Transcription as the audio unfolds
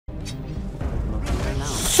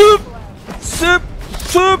Soup! Soup!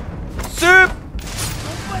 Soup! Soup!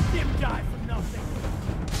 Don't let them die for nothing.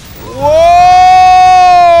 Whoa!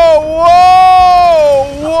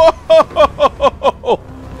 Whoa! Whoa!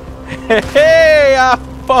 Hey, I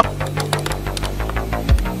fuck.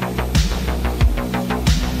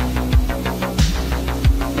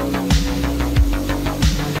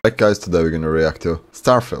 Right guys, today we're gonna react to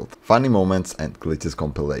Starfield, funny moments and glitches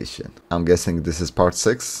compilation. I'm guessing this is part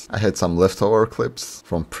 6. I had some leftover clips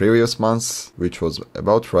from previous months, which was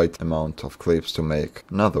about right amount of clips to make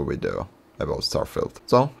another video about Starfield.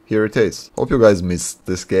 So, here it is. Hope you guys missed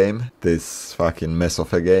this game, this fucking mess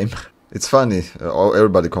of a game. It's funny,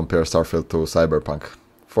 everybody compares Starfield to Cyberpunk.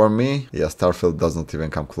 For me, yeah, Starfield doesn't even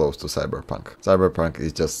come close to Cyberpunk. Cyberpunk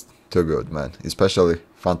is just too good, man. Especially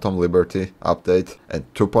Phantom Liberty update and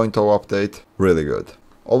 2.0 update, really good.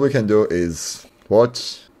 All we can do is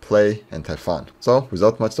watch, play and have fun. So,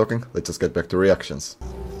 without much talking, let's just get back to reactions.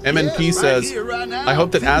 MNP says, I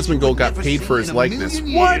hope that Asmongold got paid for his likeness.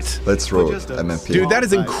 What? Let's roll MNP. Dude, that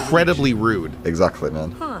is incredibly rude. Exactly,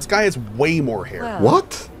 man. This guy has way more hair.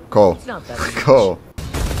 What? Call. Call.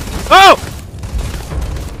 Oh!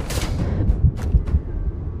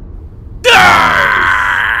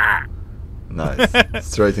 Nice.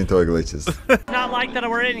 Straight into a glitches. Not like that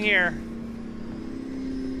we're in here.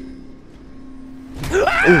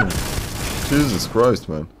 Ooh. Jesus Christ,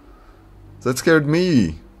 man. That scared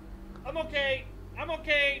me. I'm okay. I'm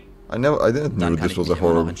okay. I didn't know this was a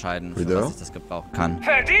horror video.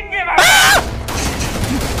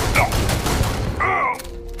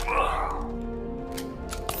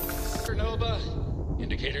 Nova,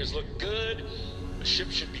 indicators look good. The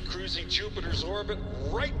ship should be cruising Jupiter's orbit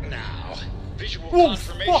right now. Visual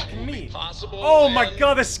confirmation will be possible. Oh my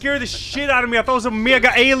god, that scared the shit out of me. I thought it was a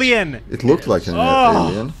mega alien. It looked like an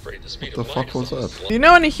alien. What the fuck was that? Do you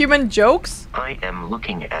know any human jokes? I am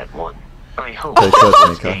looking at one. I hope Take that,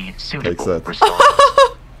 it's Mika. a suitable Take that. response.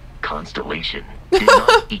 Constellation did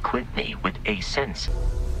not equip me with a sense.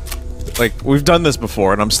 Like, we've done this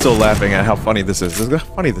before, and I'm still laughing at how funny this is. Look how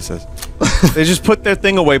funny this is. They just put their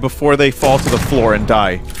thing away before they fall to the floor and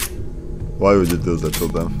die. Why would you do that to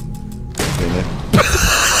them?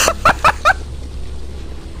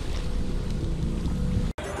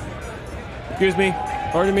 Excuse me.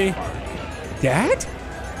 Pardon me. Dad?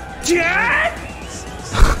 Dad?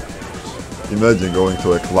 Imagine going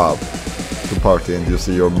to a club to party and you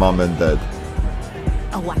see your mom and dad.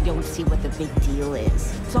 Oh, I don't see what the big deal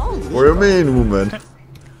is. It's all legal. What do you mean, woman?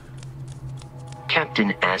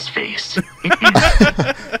 Captain Assface, it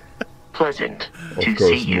is pleasant to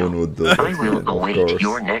see you. I will await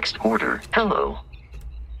your next order. Hello.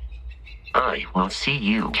 I will see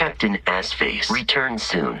you, Captain Assface. Return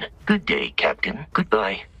soon. Good day, Captain.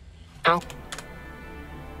 Goodbye. How?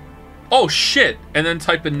 Oh shit! And then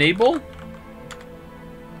type enable?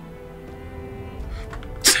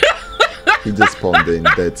 He just spawned in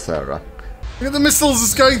dead Sarah. Look at the missiles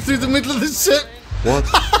that's going through the middle of the ship. What?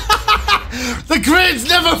 The grids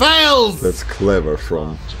never fails! That's clever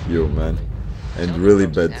from you, man. And really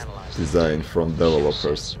bad design from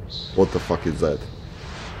developers. What the fuck is that?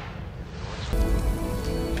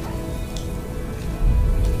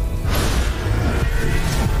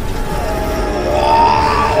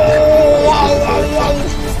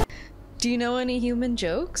 Do you know any human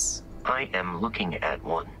jokes? I am looking at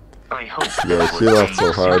one. I hope Yeah, she laughed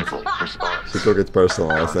so hard. Response. She took it personal,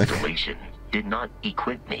 I think. Constellation did not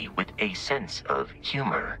equip me with a sense of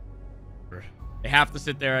humor. They have to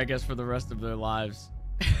sit there, I guess, for the rest of their lives.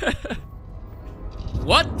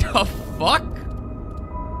 What the fuck?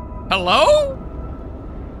 Hello?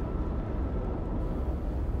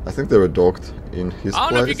 I think they were docked in his I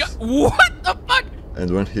don't know if you place. got. What the fuck? And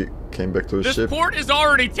when he came back to the This ship... port is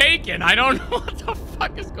already taken. I don't know what the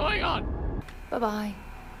fuck is going on. Bye-bye.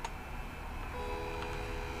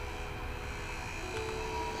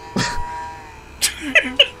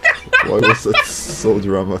 Why was it so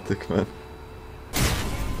dramatic, man?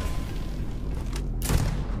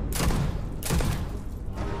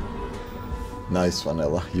 Nice,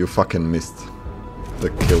 Vanilla. You fucking missed the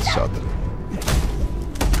kill shot.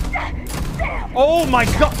 Oh my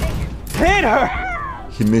god! Hit her!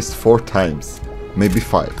 He missed 4 times. Maybe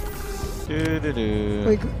 5.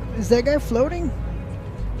 Wait, is that guy floating?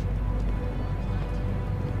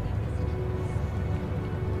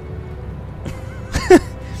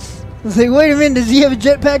 I was like, wait a minute, does he have a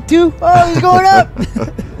jetpack too? Oh, he's going up!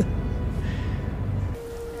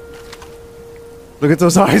 Look at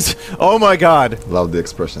those eyes! Oh my god! Love the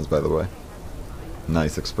expressions, by the way.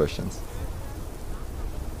 Nice expressions.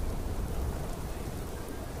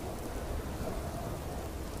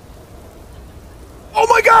 Oh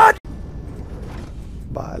my god!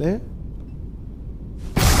 Vale.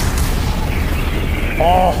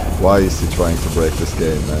 Why is he trying to break this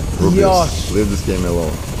game, man? Rubius, leave this game alone.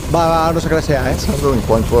 Va, ahora no sé qué sea, It's handling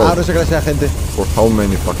quite well. Ahora no sé qué sea, gente. For how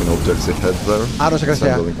many fucking objects it had there, Ahora no sé qué it's sea.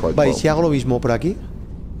 handling quite Va, y well. si hago lo mismo por aquí.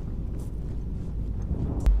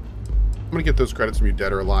 I'm gonna get those credits from you,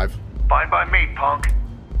 dead or alive. Fine by me, punk.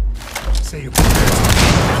 Say you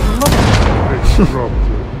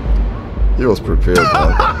He was prepared,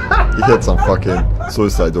 man. He had some fucking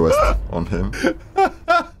suicide vest on him.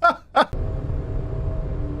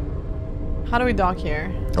 How do we dock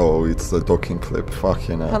here? Oh, it's the docking clip.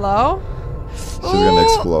 Fucking hell. Hello? She's gonna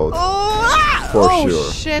explode. For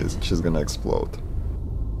sure. Shit. She's gonna explode.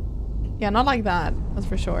 Yeah, not like that. That's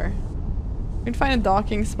for sure. We'd find a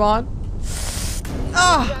docking spot.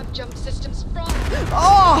 Ah! Jump systems from.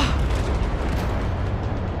 Oh!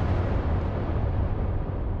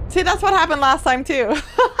 See, that's what happened last time too.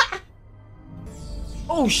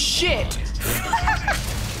 Oh shit!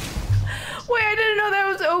 Wait, I didn't know that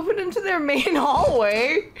was open into their main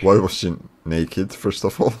hallway. Why was she naked, first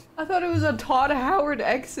of all? I thought it was a Todd Howard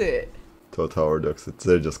exit. Todd Howard exit.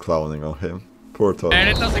 They're just clowning on him. Poor Todd. And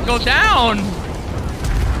it doesn't go down!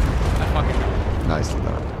 Nicely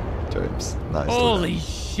done, James. Nicely Holy done.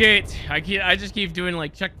 shit. I just keep doing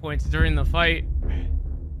like checkpoints during the fight.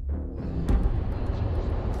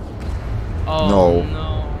 Oh no.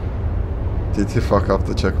 Did he fuck up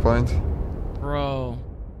the checkpoint? Bro.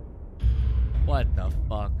 What the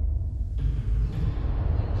fuck?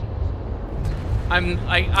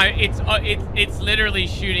 It's literally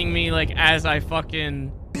shooting me like as I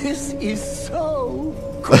fucking. This is so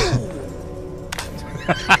cool.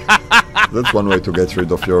 That's one way to get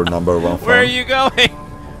rid of your number one fan. Where are you going?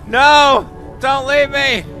 No! Don't leave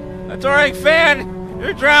me! Adoring fan!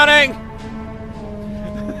 You're drowning!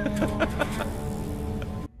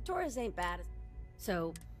 Tours ain't bad,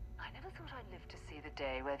 so... I never thought I'd live to see the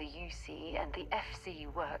day where the UC and the FC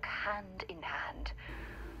work hand in hand.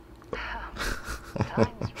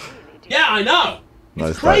 Yeah, I know!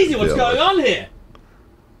 Nice It's crazy what's dialogue. going on here!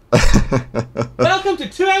 Welcome to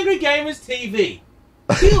Two Angry Gamers TV.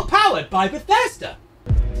 Feel powered by Bethesda.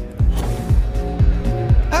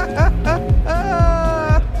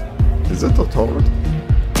 Is it Todd Howard?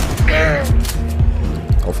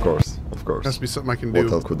 Of course, of course. Has to be something I can do.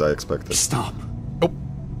 What else could I expect? Stop. Oh.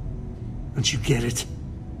 Don't you get it?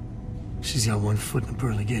 She's got one foot in the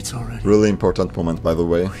pearly gates already. Really important moment, by the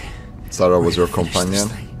way. Sarah was your companion.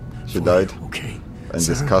 She died. Okay. And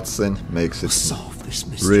this Sarah, cutscene makes it solve this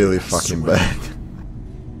mystery, really I fucking swear. bad.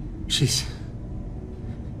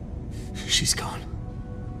 She's gone.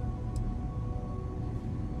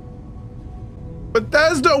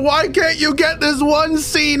 Bethesda, why can't you get this one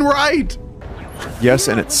scene right? Yes,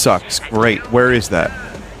 and it sucks. Great. Where is that?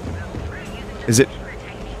 Is it?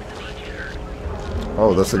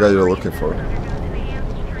 Oh, that's the guy you're looking for.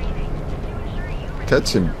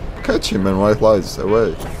 Catch him and white lies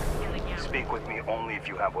away. Speak with me only if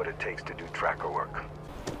you have what it takes to do tracker work.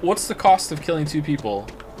 What's the cost of killing 2 people?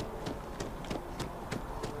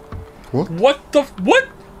 What? What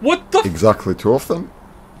the? Exactly 2 of them?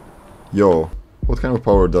 Yo, what kind of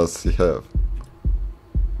power does he have?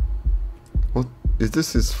 What? Is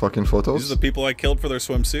this his fucking photos? These are the people I killed for their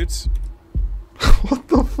swimsuits. What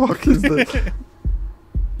the fuck is that?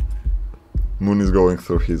 Moon is going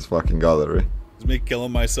through his fucking gallery. It's me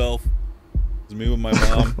killing myself. It's me with my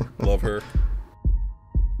mom. Love her.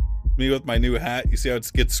 Me with my new hat. You see how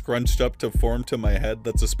it gets scrunched up to form to my head?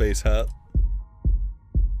 That's a space hat.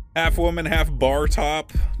 Half woman, half bar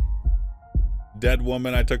top. Dead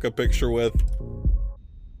woman I took a picture with.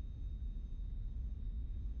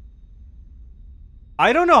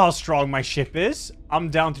 I don't know how strong my ship is. I'm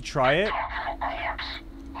down to try it.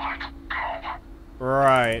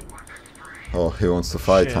 Right. Oh, he wants to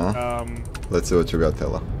fight, Shit, huh? Let's see what you got,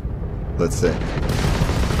 Tella. Let's see.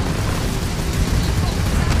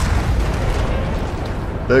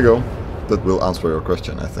 There you go. That will answer your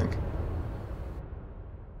question, I think.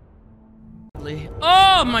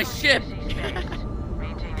 Oh, my ship!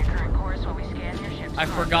 I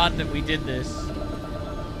forgot that we did this.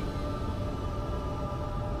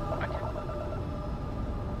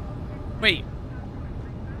 Wait.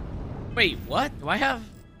 Wait, what? Do I have...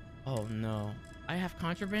 Oh, no. I have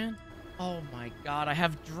contraband? Oh, my God. I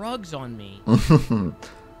have drugs on me.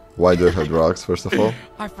 Why do you have drugs, first of all?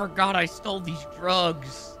 I forgot I stole these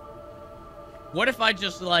drugs. What if I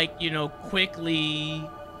just, like, you know, quickly...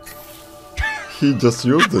 He just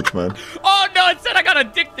used it, man. Oh, no, it said I got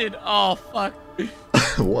addicted. Oh, fuck.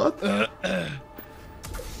 What?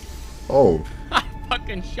 Oh. I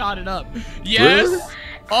fucking shot it up. Yes, Really?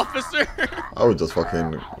 officer. I would just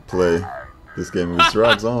fucking play this game with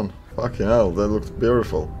drugs on. Fucking hell, that looks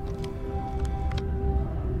beautiful.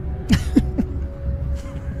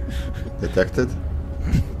 Detected?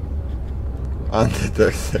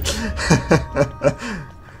 Undetected.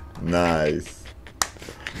 Nice.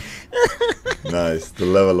 Nice. The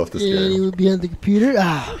level of this Yeah, he game. would be on the computer.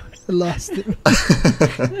 Ah, I lost him.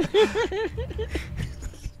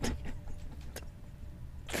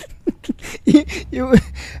 you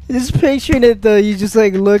just picturing it though. You just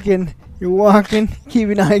like looking. You're walking,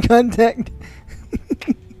 keeping eye contact.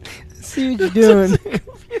 See what you're doing.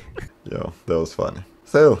 Yo, that was funny.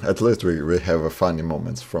 Still, at least we have a funny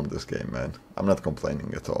moments from this game, man. I'm not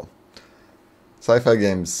complaining at all. Sci-fi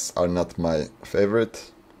games are not my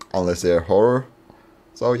favorite, unless they are horror.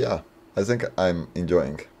 So yeah, I think I'm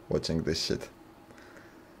enjoying watching this shit.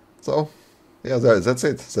 So, yeah, that's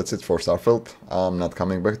it. That's it for Starfield. I'm not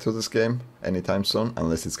coming back to this game anytime soon,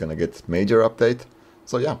 unless it's gonna get major update.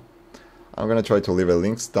 So yeah, I'm gonna try to leave a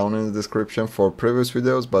links down in the description for previous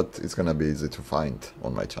videos, but it's gonna be easy to find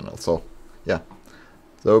on my channel. So yeah,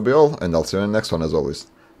 that will be all, and I'll see you in the next one as always.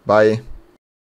 Bye!